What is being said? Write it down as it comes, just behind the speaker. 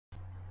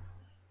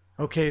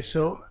Okay,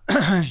 so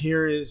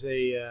here is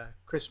a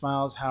Chris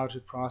Miles How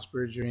to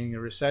Prosper During a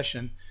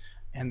Recession,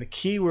 and the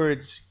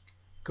keywords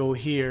go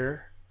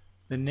here,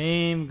 the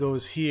name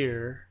goes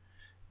here,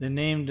 the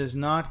name does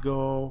not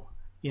go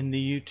in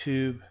the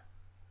YouTube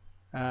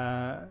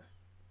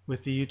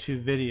with the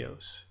YouTube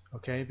videos,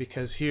 okay,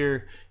 because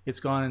here it's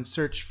gone and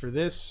searched for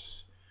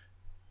this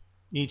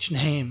each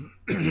name.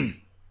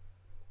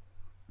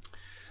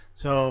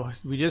 So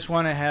we just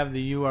want to have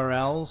the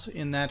URLs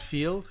in that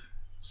field.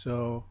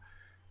 So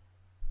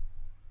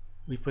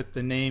we put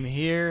the name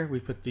here, we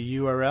put the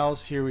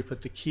URLs here, we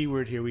put the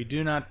keyword here. We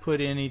do not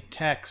put any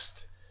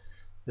text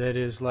that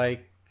is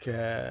like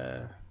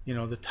you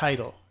know, the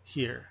title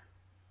here.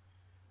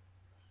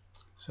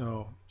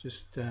 So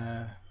just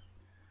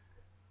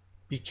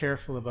be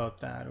careful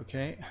about that,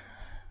 okay?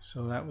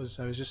 So that was,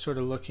 I was just sort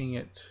of looking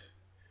at,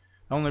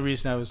 the only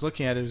reason I was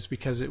looking at it was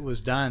because it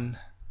was done.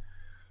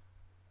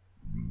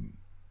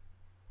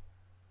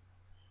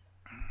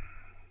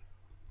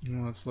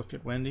 Let's look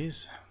at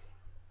Wendy's.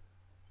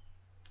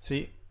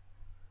 See,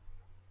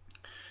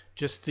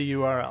 just the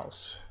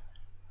URLs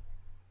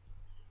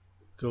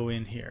go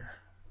in here,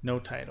 no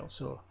title.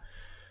 So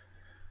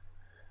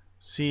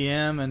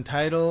CM and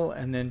title,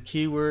 and then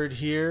keyword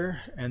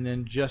here, and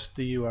then just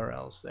the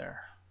URLs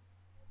there.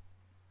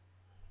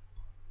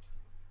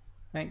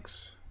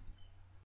 Thanks.